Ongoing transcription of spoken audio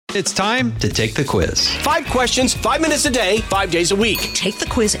It's time to take the quiz. 5 questions, 5 minutes a day, 5 days a week. Take the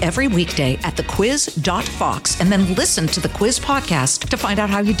quiz every weekday at thequiz.fox and then listen to the quiz podcast to find out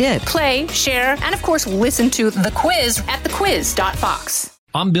how you did. Play, share, and of course, listen to The Quiz at thequiz.fox.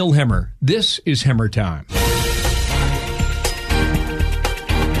 I'm Bill Hemmer. This is Hemmer Time.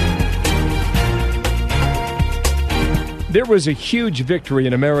 There was a huge victory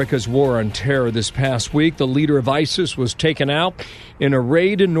in America's war on terror this past week. The leader of ISIS was taken out in a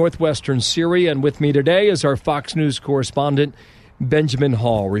raid in northwestern Syria. And with me today is our Fox News correspondent, Benjamin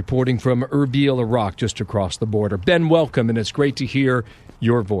Hall, reporting from Erbil, Iraq, just across the border. Ben, welcome, and it's great to hear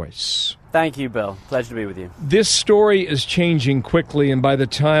your voice. Thank you, Bill. Pleasure to be with you. This story is changing quickly, and by the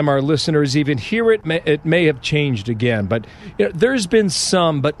time our listeners even hear it, it may have changed again. But there's been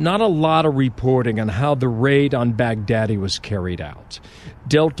some, but not a lot of reporting on how the raid on Baghdadi was carried out.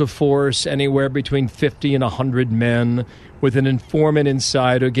 Delta Force, anywhere between 50 and 100 men, with an informant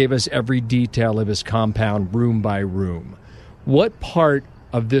inside who gave us every detail of his compound, room by room. What part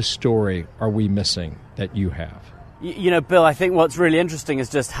of this story are we missing that you have? You know, Bill, I think what's really interesting is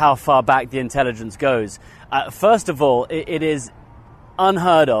just how far back the intelligence goes. First of all, it is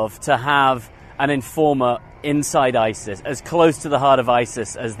unheard of to have an informer inside ISIS, as close to the heart of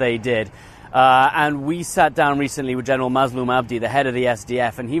ISIS as they did. And we sat down recently with General Mazloum Abdi, the head of the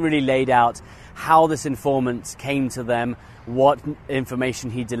SDF, and he really laid out how this informant came to them, what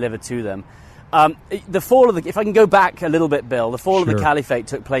information he delivered to them. The fall of if I can go back a little bit, Bill, the fall of the caliphate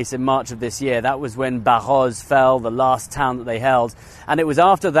took place in March of this year. That was when Baghdadi fell, the last town that they held. And it was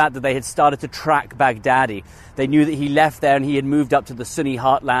after that they had started to track Baghdadi. They knew that he left there and he had moved up to the Sunni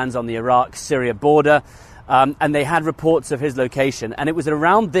heartlands on the Iraq-Syria border. And they had reports of his location. And it was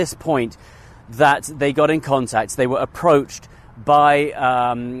around this point that they got in contact. They were approached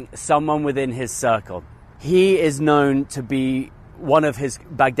by someone within his circle. He is known to be one of his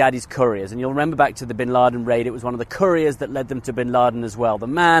Baghdadi's couriers. And you'll remember back to the bin Laden raid, it was one of the couriers that led them to bin Laden as well. The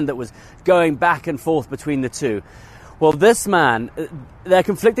man that was going back and forth between the two. Well, this man, there are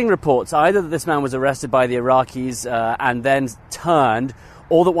conflicting reports, either that this man was arrested by the Iraqis and then turned,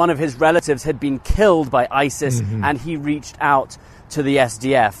 or that one of his relatives had been killed by ISIS and he reached out to the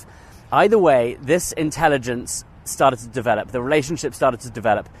SDF. Either way, this intelligence started to develop. The relationship started to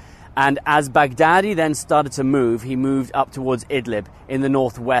develop. And as Baghdadi then started to move, he moved up towards Idlib in the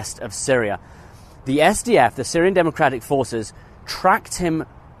northwest of Syria. The SDF, the Syrian Democratic Forces, tracked him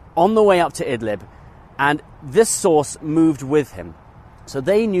on the way up to Idlib, and this source moved with him. So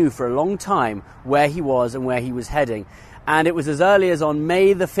they knew for a long time where he was and where he was heading. And it was as early as on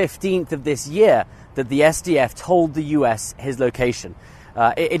May the 15th of this year that the SDF told the US his location.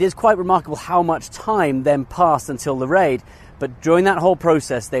 It is quite remarkable how much time then passed until the raid. But during that whole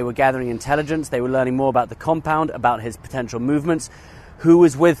process, they were gathering intelligence, they were learning more about the compound, about his potential movements, who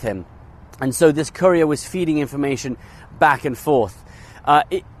was with him. And so this courier was feeding information back and forth.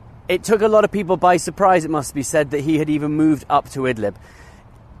 It took a lot of people by surprise, it must be said, that he had even moved up to Idlib.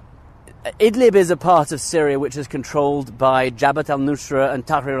 Idlib is a part of Syria which is controlled by Jabhat al-Nusra and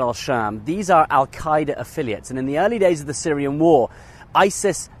Tahrir al-Sham. These are al-Qaeda affiliates. And in the early days of the Syrian war,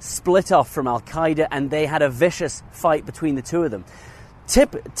 ISIS split off from al-Qaeda and they had a vicious fight between the two of them.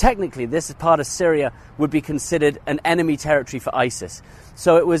 Technically, this part of Syria would be considered an enemy territory for ISIS.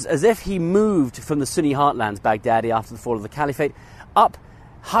 So it was as if he moved from the Sunni heartlands, Baghdadi, after the fall of the caliphate, up,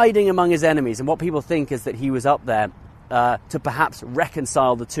 hiding among his enemies. And what people think is that he was up there to perhaps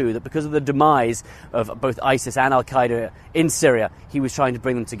reconcile the two, that because of the demise of both ISIS and al-Qaeda in Syria, he was trying to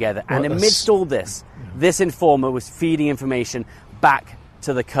bring them together. And amidst all this, this informer was feeding information back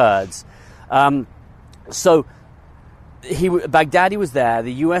to the Kurds. So Baghdadi was there,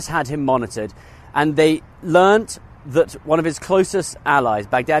 the US had him monitored, and they learnt that one of his closest allies,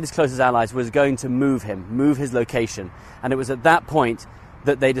 Baghdadi's closest allies, was going to move his location. And it was at that point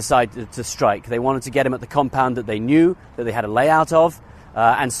that they decided to strike. They wanted to get him at the compound that they knew, that they had a layout of,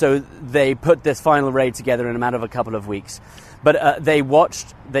 and so they put this final raid together in a matter of a couple of weeks. But they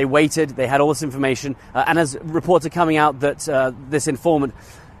watched, they waited, they had all this information, and as reports are coming out that this informant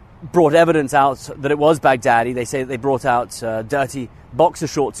brought evidence out that it was Baghdadi. They say that they brought out dirty boxer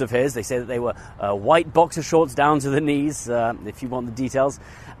shorts of his. They say that they were white boxer shorts down to the knees, if you want the details,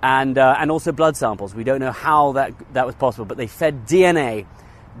 and also blood samples. We don't know how that was possible, but they fed DNA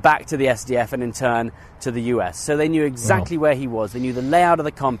back to the SDF and in turn to the US. So they knew exactly where he was. They knew the layout of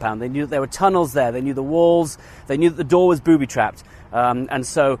the compound. They knew that there were tunnels there. They knew the walls. They knew that the door was booby-trapped. And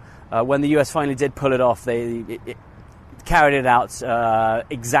so when the US finally did pull it off, they carried it out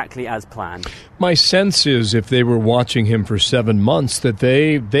exactly as planned. My sense is if they were watching him for 7 months that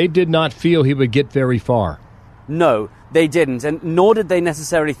they did not feel he would get very far. No, they didn't, and nor did they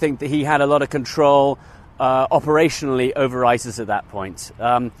necessarily think that he had a lot of control operationally over ISIS at that point.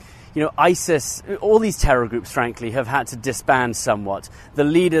 ISIS, all these terror groups, frankly, have had to disband somewhat. The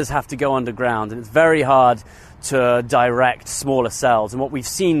leaders have to go underground, and it's very hard to direct smaller cells. And what we've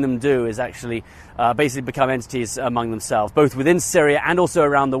seen them do is actually basically become entities among themselves, both within Syria and also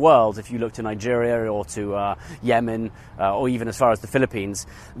around the world. If you look to Nigeria or to Yemen, or even as far as the Philippines,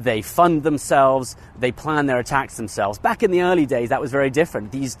 they fund themselves, they plan their attacks themselves. Back in the early days, that was very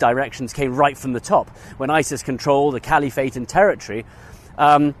different. These directions came right from the top. When ISIS controlled a caliphate in territory,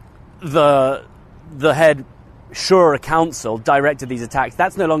 the head Shura Council directed these attacks.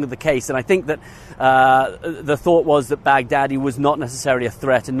 That's no longer the case, and I think that the thought was that Baghdadi was not necessarily a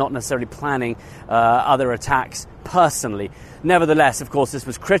threat and not necessarily planning other attacks personally. Nevertheless, of course, this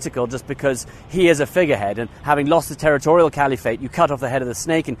was critical just because he is a figurehead, and having lost the territorial caliphate, you cut off the head of the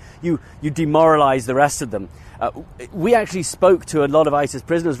snake and you demoralize the rest of them. We actually spoke to a lot of ISIS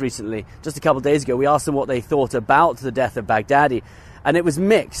prisoners recently, just a couple of days ago. We asked them what they thought about the death of Baghdadi, and it was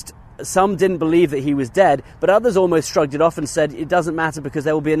mixed. Some didn't believe that he was dead, but others almost shrugged it off and said it doesn't matter because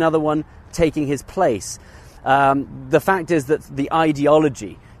there will be another one taking his place. The fact is that the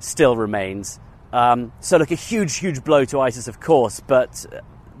ideology still remains. So look, a huge blow to ISIS, of course, but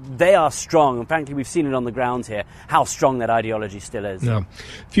they are strong. And frankly, we've seen it on the ground here, how strong that ideology still is. Yeah.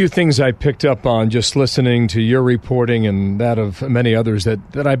 A few things I picked up on just listening to your reporting and that of many others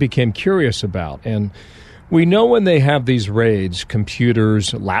that I became curious about. And we know when they have these raids,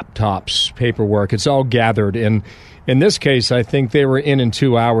 computers, laptops, paperwork, it's all gathered. And in this case, I think they were in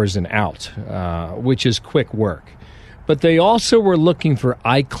 2 hours and out, which is quick work. But they also were looking for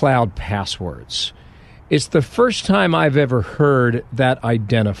iCloud passwords. It's the first time I've ever heard that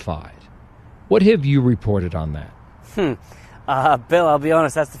identified. What have you reported on that? Bill, I'll be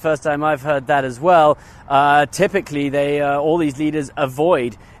honest, that's the first time I've heard that as well. Typically, all these leaders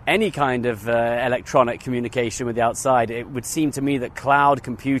avoid any kind of electronic communication with the outside. It would seem to me that cloud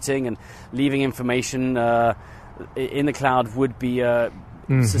computing and leaving information in the cloud would be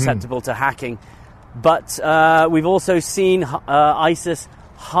susceptible to hacking. But we've also seen ISIS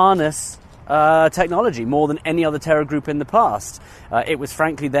harness technology more than any other terror group in the past. It was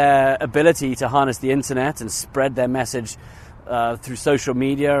frankly their ability to harness the internet and spread their message through social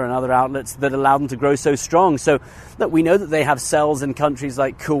media and other outlets that allowed them to grow so strong. So look, we know that they have cells in countries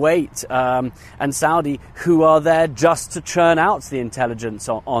like Kuwait and Saudi who are there just to churn out the intelligence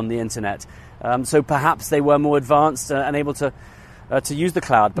on the internet. So perhaps they were more advanced and able to use the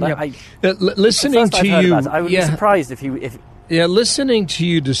cloud. But listening to you, I would be surprised if listening to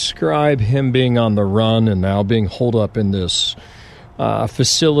you describe him being on the run and now being holed up in this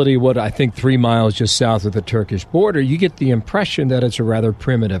facility, what I think 3 miles just south of the Turkish border, you get the impression that it's a rather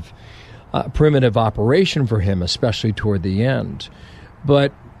primitive operation for him, especially toward the end.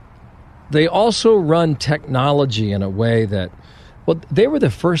 But they also run technology in a way that, they were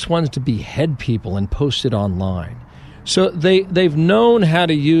the first ones to behead people and post it online. So they've known how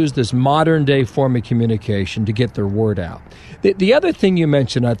to use this modern-day form of communication to get their word out. The other thing you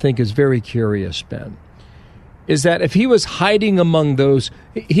mentioned, I think, is very curious, Ben, is that if he was hiding among those,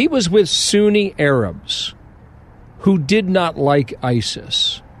 he was with Sunni Arabs who did not like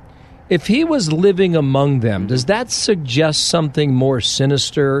ISIS. If he was living among them, does that suggest something more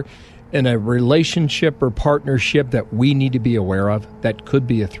sinister in a relationship or partnership that we need to be aware of that could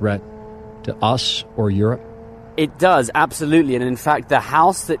be a threat to us or Europe? It does, absolutely. And in fact, the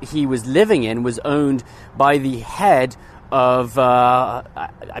house that he was living in was owned by the head of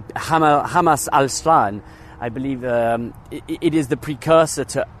Hamas al-Islam. I believe it is the precursor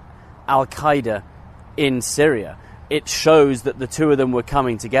to al-Qaeda in Syria. It shows that the two of them were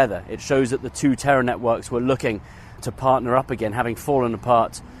coming together. It shows that the two terror networks were looking to partner up again, having fallen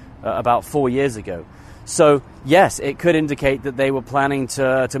apart about 4 years ago. So, yes, it could indicate that they were planning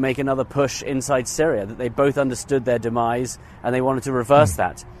to make another push inside Syria, that they both understood their demise and they wanted to reverse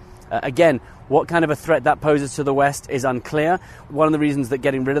that. Again, what kind of a threat that poses to the West is unclear. One of the reasons that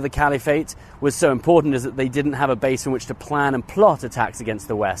getting rid of the caliphate was so important is that they didn't have a base in which to plan and plot attacks against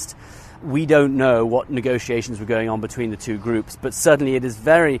the West. We don't know what negotiations were going on between the two groups, but certainly it is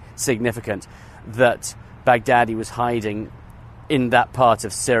very significant that Baghdadi was hiding in that part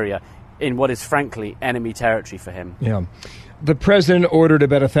of Syria, in what is frankly enemy territory for him. Yeah. The president ordered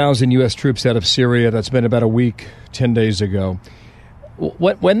about 1,000 U.S. troops out of Syria. That's been about a week, 10 days ago.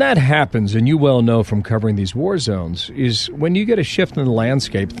 When that happens, and you well know from covering these war zones, is when you get a shift in the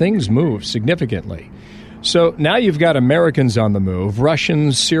landscape, things move significantly. So now you've got Americans on the move,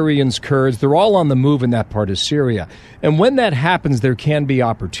 Russians, Syrians, Kurds, they're all on the move in that part of Syria. And when that happens, there can be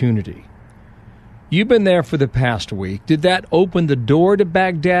opportunity. You've been there for the past week. Did that open the door to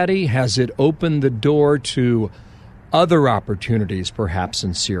Baghdadi? Has it opened the door to other opportunities, perhaps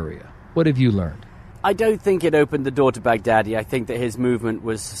in Syria? What have you learned? I don't think it opened the door to Baghdadi. I think that his movement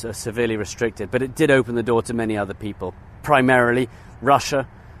was severely restricted, but it did open the door to many other people, primarily Russia,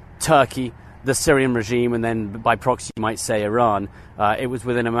 Turkey, the Syrian regime, and then by proxy you might say Iran. It was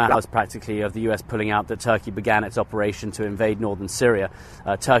within a matter practically of the US pulling out that Turkey began its operation to invade northern Syria.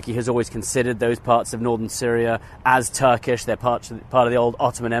 Turkey has always considered those parts of northern Syria as Turkish. They're part of the old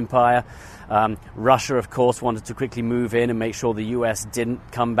Ottoman Empire. Russia, of course, wanted to quickly move in and make sure the US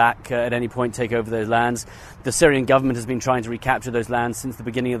didn't come back at any point, take over those lands. The Syrian government has been trying to recapture those lands since the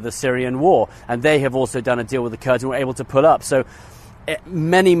beginning of the Syrian war, and they have also done a deal with the Kurds and were able to pull up. So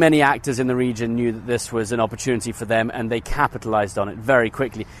many actors in the region knew that this was an opportunity for them, and they capitalized on it very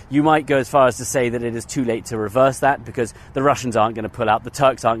quickly. You might go as far as to say that it is too late to reverse that, because the Russians aren't going to pull out, the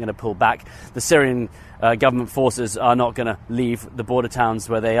Turks aren't going to pull back, the Syrian government forces are not going to leave the border towns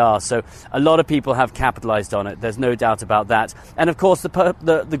where they are. So a lot of people have capitalized on it. There's no doubt about that. And of course,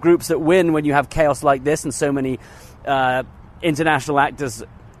 the groups that win when you have chaos like this and so many international actors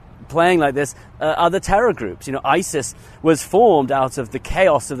playing like this are the terror groups. You know, ISIS was formed out of the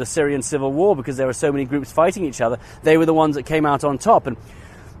chaos of the Syrian civil war because there were so many groups fighting each other. They were the ones that came out on top. And,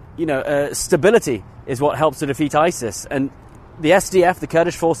 you know, stability is what helps to defeat ISIS. And the SDF, the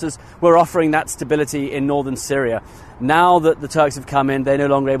Kurdish forces, were offering that stability in northern Syria. Now that the Turks have come in, they're no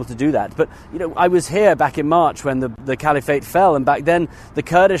longer able to do that. But, you know, I was here back in March when the caliphate fell, and back then the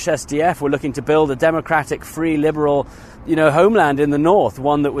Kurdish SDF were looking to build a democratic, free, liberal, you know, homeland in the north,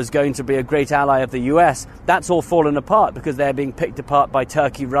 one that was going to be a great ally of the US. That's all fallen apart because they're being picked apart by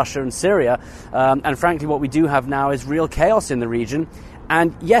Turkey, Russia and Syria. And frankly, what we do have now is real chaos in the region.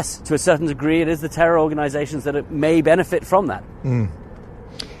 And yes, to a certain degree, it is the terror organizations that may benefit from that.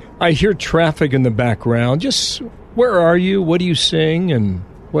 I hear traffic in the background. Just where are you? What are you seeing? And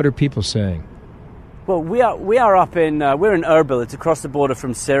what are people saying? Well, we are up in we're in Erbil. It's across the border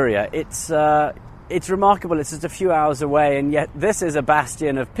from Syria. It's remarkable. It's just a few hours away, and yet this is a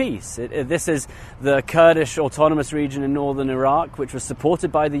bastion of peace. This is the Kurdish autonomous region in northern Iraq, which was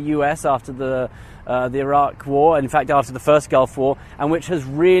supported by the US after the Iraq War, in fact, after the first Gulf War, and which has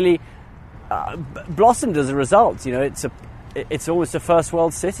really blossomed as a result. You know, it's almost a first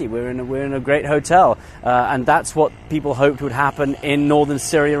world city. We're in a great hotel, and that's what people hoped would happen in northern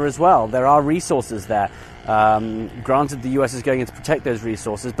Syria as well. There are resources there. Granted, the US is going in to protect those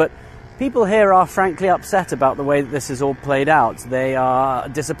resources, but people here are frankly upset about the way that this has all played out. They are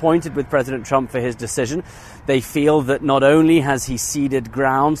disappointed with President Trump for his decision. They feel that not only has he ceded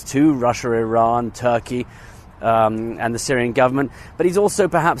ground to Russia, Iran, Turkey, and the Syrian government, but he's also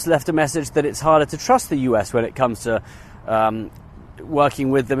perhaps left a message that it's harder to trust the US when it comes to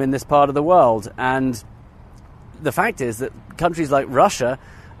working with them in this part of the world. And the fact is that countries like Russia,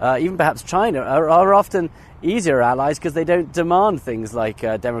 even perhaps China, are often easier allies because they don't demand things like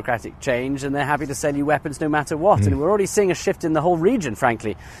democratic change, and they're happy to sell you weapons no matter what. And we're already seeing a shift in the whole region,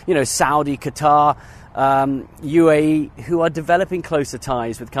 frankly. You know, Saudi, Qatar, UAE, who are developing closer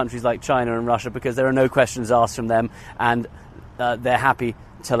ties with countries like China and Russia because there are no questions asked from them, and they're happy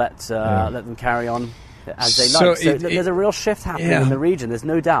to let them carry on as they like. So there's a real shift happening in the region, there's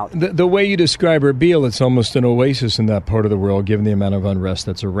no doubt. The way you describe Erbil, it's almost an oasis in that part of the world, given the amount of unrest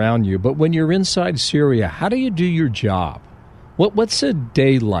that's around you. But when you're inside Syria, how do you do your job? What's a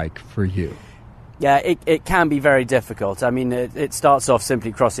day like for you? Yeah, it can be very difficult. I mean, it starts off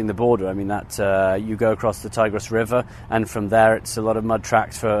simply crossing the border. I mean, that you go across the Tigris River, and from there it's a lot of mud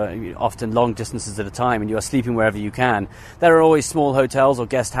tracks for often long distances at a time, and you are sleeping wherever you can. There are always small hotels or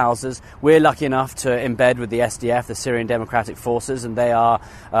guest houses. We're lucky enough to embed with the SDF, the Syrian Democratic Forces, and they are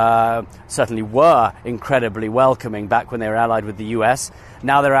certainly were incredibly welcoming back when they were allied with the US.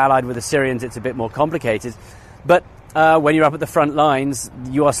 Now they're allied with the Syrians, it's a bit more complicated. But when you're up at the front lines,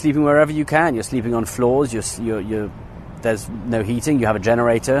 you are sleeping wherever you can. You're sleeping on floors. There's no heating. You have a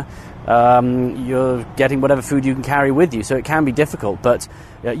generator. You're getting whatever food you can carry with you. So it can be difficult, but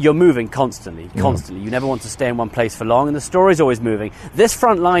you're moving constantly. You never want to stay in one place for long, and the story's always moving. This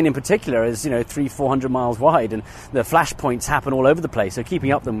front line in particular is 300-400 miles wide, and the flashpoints happen all over the place. So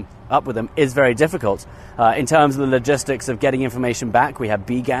keeping up with them is very difficult. In terms of the logistics of getting information back, we have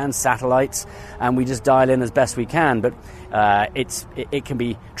BGAN satellites, and we just dial in as best we can. But it can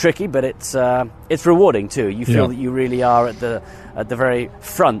be tricky, but it's rewarding too. You feel that you really are at the very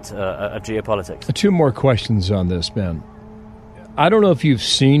front of geopolitics. Two more questions on this, Ben. I don't know if you've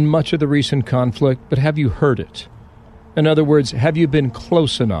seen much of the recent conflict, but have you heard it? In other words, have you been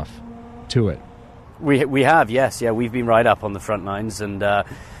close enough to it? We have, yes. Yeah, we've been right up on the front lines, and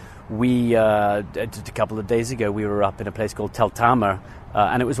a couple of days ago, we were up in a place called Tel Tamer,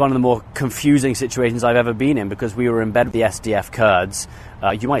 and it was one of the more confusing situations I've ever been in, because we were in bed with the SDF Kurds.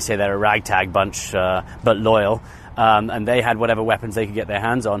 You might say they're a ragtag bunch, but loyal. And they had whatever weapons they could get their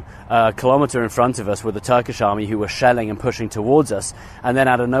hands on. A kilometre in front of us were the Turkish army, who were shelling and pushing towards us. And then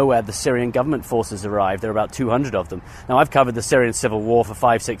out of nowhere, the Syrian government forces arrived. There were about 200 of them. Now, I've covered the Syrian civil war for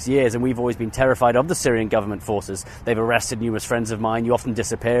 5-6 years, and we've always been terrified of the Syrian government forces. They've arrested numerous friends of mine. You often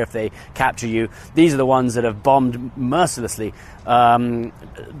disappear if they capture you. These are the ones that have bombed mercilessly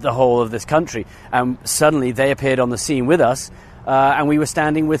the whole of this country. And suddenly they appeared on the scene with us, and we were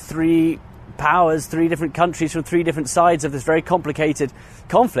standing with three powers, three different countries from three different sides of this very complicated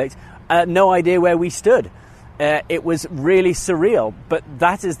conflict. No idea where we stood. It was really surreal, but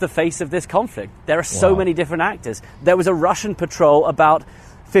that is the face of this conflict. There are so many different actors. There was a Russian patrol about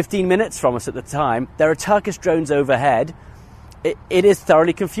 15 minutes from us at the time. There are Turkish drones overhead. It is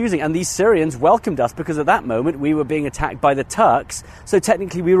thoroughly confusing, and these Syrians welcomed us because at that moment we were being attacked by the Turks, so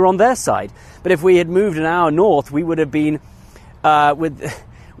technically we were on their side. But if we had moved an hour north, we would have been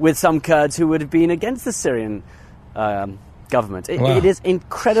with some Kurds who would have been against the Syrian government. It is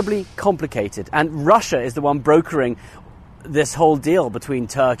incredibly complicated, and Russia is the one brokering this whole deal between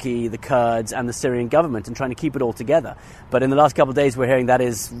Turkey, the Kurds, and the Syrian government, and trying to keep it all together. But in the last couple of days, we're hearing that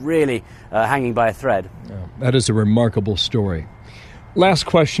is really hanging by a thread. Yeah, that is a remarkable story. Last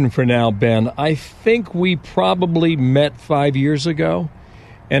question for now, Ben. I think we probably met 5 years ago.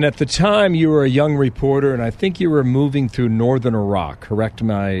 And at the time, you were a young reporter, and I think you were moving through northern Iraq. Correct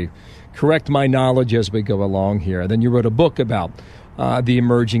my knowledge as we go along here. Then you wrote a book about the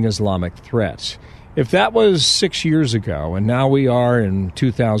emerging Islamic threats. If that was 6 years ago, and now we are in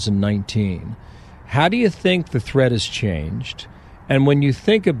 2019, how do you think the threat has changed? And when you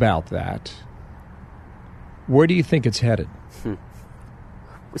think about that, where do you think it's headed?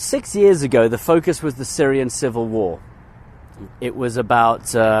 6 years ago, the focus was the Syrian civil war. It was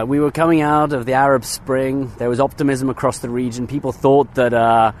about, we were coming out of the Arab Spring. There was optimism across the region. People thought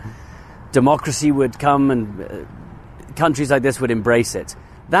that democracy would come and countries like this would embrace it.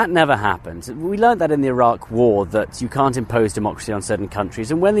 That never happened. We learned that in the Iraq War, that you can't impose democracy on certain countries.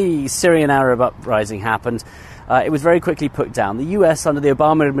 And when the Syrian Arab uprising happened, it was very quickly put down. The US, under the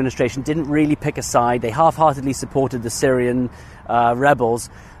Obama administration, didn't really pick a side. They half-heartedly supported the Syrian rebels.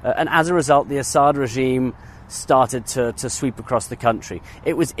 And as a result, the Assad regime started to sweep across the country.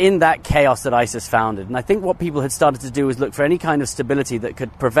 It was in that chaos that ISIS founded. And I think what people had started to do was look for any kind of stability that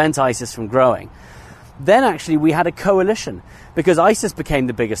could prevent ISIS from growing. Then actually we had a coalition, because ISIS became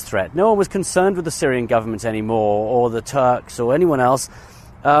the biggest threat. No one was concerned with the Syrian government anymore, or the Turks, or anyone else.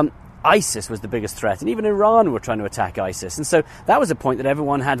 ISIS was the biggest threat, and even Iran were trying to attack ISIS. And so that was a point that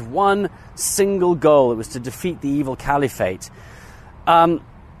everyone had one single goal. It was to defeat the evil caliphate. That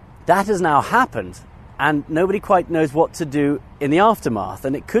has now happened, and nobody quite knows what to do in the aftermath.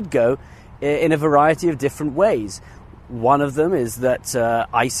 And it could go in a variety of different ways. One of them is that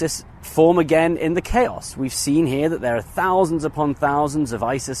ISIS form again in the chaos. We've seen here that there are thousands upon thousands of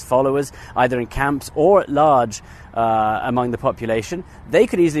ISIS followers, either in camps or at large among the population. They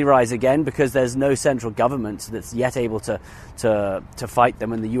could easily rise again because there's no central government that's yet able to fight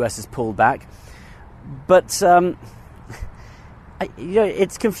them, and the US has pulled back. But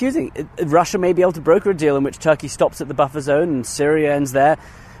it's confusing. Russia may be able to broker a deal in which Turkey stops at the buffer zone and Syria ends there,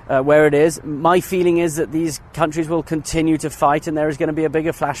 where it is. My feeling is that these countries will continue to fight, and there is going to be a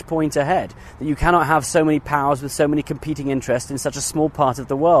bigger flashpoint ahead. That you cannot have so many powers with so many competing interests in such a small part of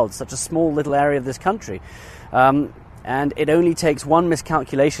the world, such a small little area of this country. And it only takes one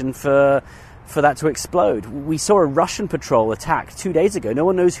miscalculation for that to explode. We saw a Russian patrol attack 2 days ago. No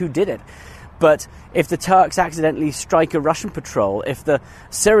one knows who did it. But if the Turks accidentally strike a Russian patrol, if the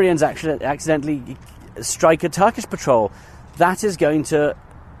Syrians accidentally strike a Turkish patrol, that is going to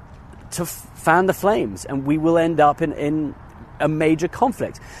fan the flames, and we will end up in a major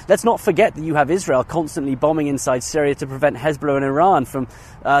conflict. Let's not forget that you have Israel constantly bombing inside Syria to prevent Hezbollah and Iran from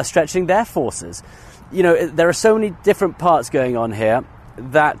stretching their forces. You know, there are so many different parts going on here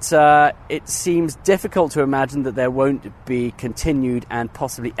that it seems difficult to imagine that there won't be continued and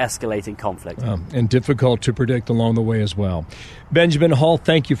possibly escalating conflict. And difficult to predict along the way as well. Benjamin Hall,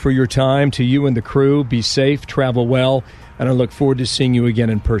 thank you for your time. To you and the crew, be safe, travel well, and I look forward to seeing you again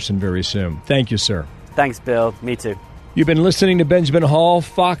in person very soon. Thank you, sir. Thanks, Bill. Me too. You've been listening to Benjamin Hall,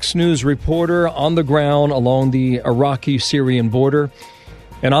 Fox News reporter on the ground along the Iraqi-Syrian border.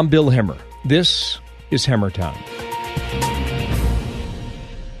 And I'm Bill Hemmer. This is Hemmer Time.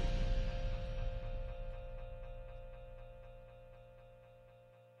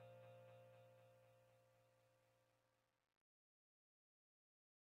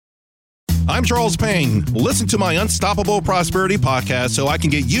 I'm Charles Payne. Listen to my Unstoppable Prosperity podcast so I can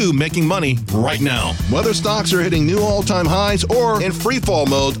get you making money right now. Whether stocks are hitting new all-time highs or in free fall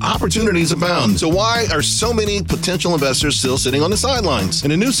mode, opportunities abound. So why are so many potential investors still sitting on the sidelines?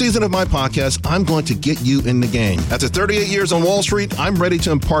 In a new season of my podcast, I'm going to get you in the game. After 38 years on Wall Street, I'm ready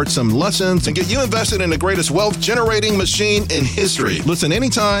to impart some lessons and get you invested in the greatest wealth-generating machine in history. Listen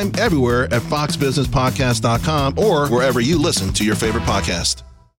anytime, everywhere at foxbusinesspodcast.com or wherever you listen to your favorite podcast.